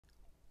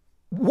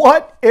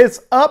What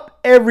is up,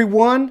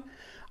 everyone?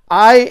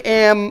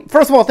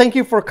 First of all, thank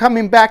you for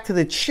coming back to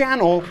the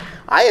channel.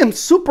 I am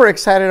super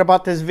excited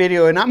about this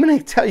video, and I'm going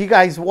to tell you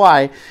guys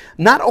why.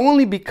 Not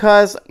only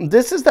because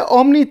this is the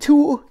Omni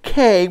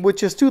 2K,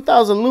 which is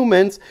 2000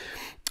 lumens,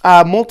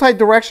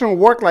 multi-directional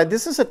work light.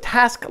 This is a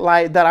task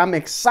light that I'm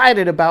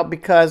excited about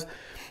because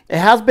it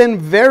has been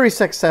very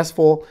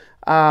successful.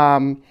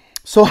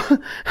 So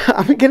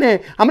I'm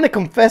gonna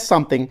confess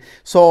something.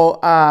 So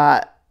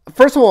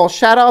first of all,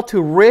 shout out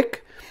to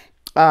Rick.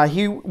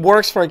 He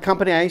works for a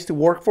company I used to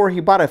work for. He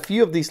bought a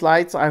few of these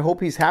lights. I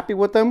hope he's happy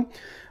with them.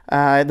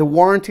 The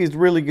warranty is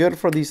really good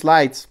for these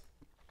lights.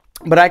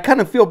 But I kind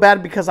of feel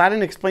bad because I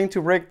didn't explain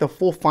to Rick the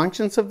full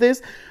functions of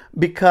this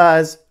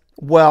because,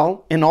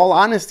 well, in all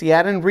honesty,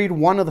 I didn't read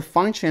one of the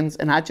functions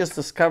and I just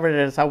discovered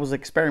it as I was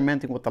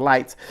experimenting with the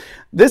lights.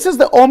 This is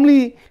the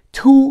Omni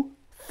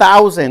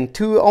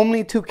 2000,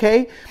 Omni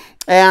 2K,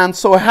 and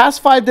so it has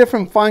 5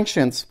 different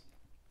functions.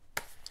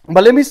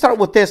 But let me start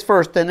with this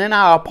first, and then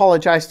I'll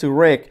apologize to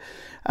Rick.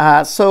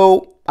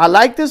 So I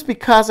like this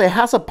because it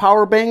has a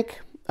power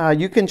bank.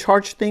 You can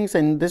charge things,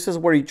 and this is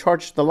where you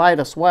charge the light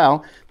as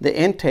well, the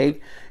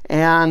intake.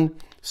 And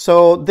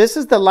so this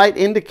is the light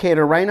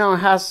indicator. Right now it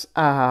has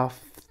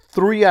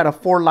 3 out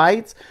of 4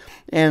 lights,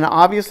 and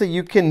obviously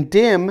you can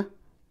dim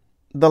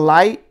the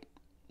light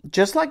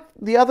just like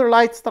the other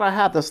lights that I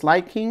have, this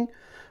Light King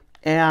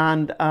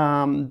and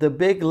the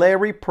Big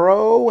Larry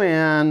Pro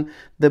and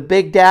the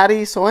Big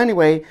Daddy. So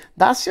anyway,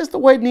 that's just the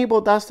way Nebo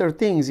does their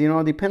things. You know,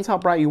 it depends how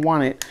bright you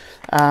want it.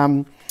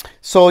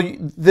 So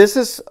this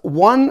is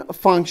one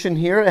function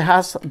here. It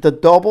has the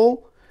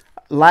double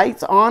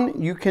lights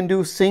on. You can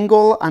do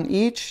single on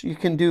each. You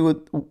can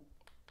do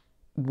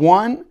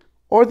one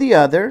or the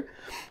other.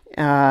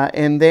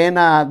 And then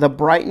the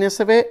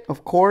brightness of it,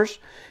 of course.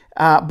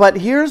 But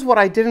here's what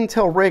I didn't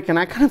tell Rick, and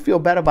I kind of feel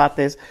bad about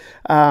this.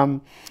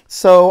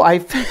 So I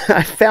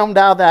found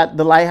out that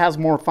the light has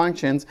more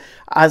functions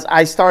as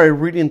I started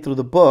reading through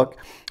the book.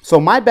 So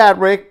my bad,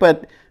 Rick,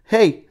 but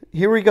hey,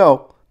 here we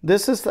go.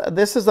 This is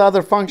the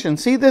other function.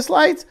 See these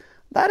lights?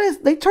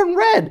 They turn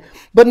red.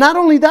 But not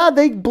only that,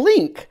 they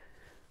blink.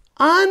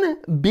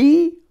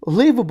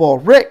 Unbelievable.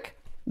 Rick,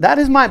 that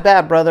is my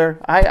bad, brother.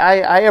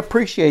 I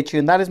appreciate you,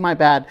 and that is my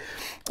bad.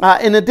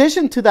 In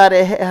addition to that,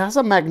 it has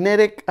a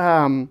magnetic,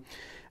 I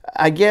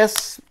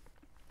guess,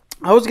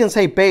 I was going to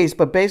say base,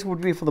 but base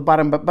would be for the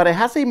bottom. But it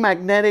has a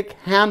magnetic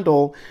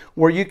handle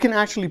where you can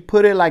actually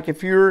put it, like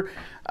if you're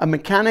a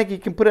mechanic, you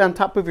can put it on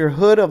top of your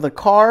hood of the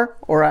car,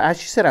 or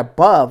as you said,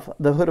 above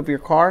the hood of your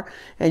car.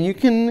 And you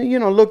can, you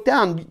know, look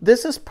down.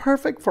 This is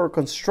perfect for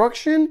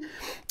construction.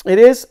 It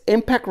is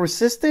impact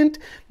resistant.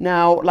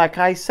 Now, like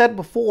I said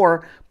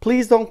before,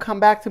 please don't come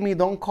back to me.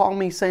 Don't call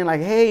me saying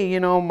like, hey,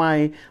 you know,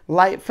 my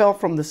light fell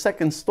from the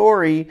 2nd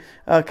story.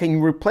 Can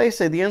you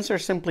replace it? The answer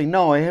is simply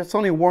no. It's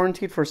only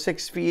warranted for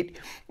 6 feet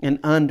and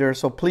under.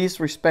 So please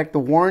respect the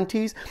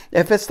warranties.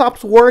 If it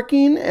stops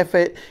working, if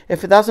it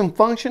doesn't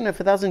function, if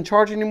it doesn't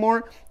charge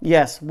anymore,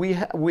 yes,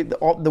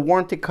 the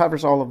warranty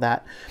covers all of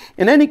that.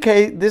 In any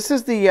case, this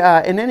is the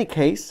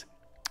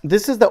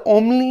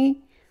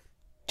Omni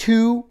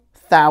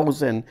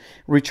 2000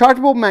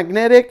 rechargeable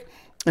magnetic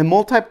and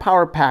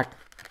multi-power pack.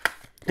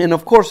 And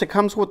of course, it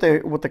comes with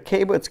the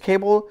cable. It's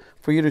cable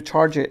for you to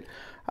charge it.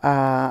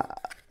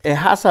 It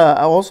has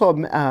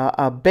also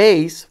a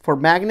base for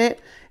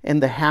magnet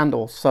and the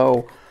handle.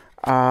 So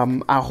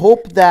I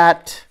hope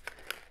that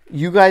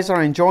you guys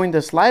are enjoying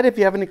this light. If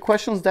you have any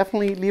questions,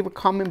 definitely leave a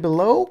comment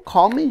below.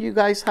 Call me. You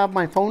guys have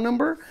my phone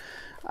number.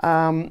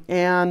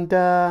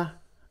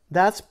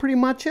 That's pretty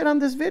much it on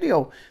this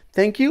video.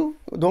 Thank you.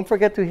 Don't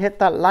forget to hit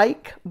that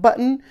like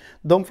button.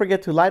 Don't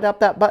forget to light up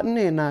that button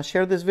and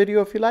share this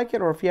video if you like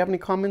it, or if you have any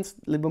comments,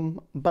 leave them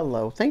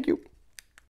below. Thank you.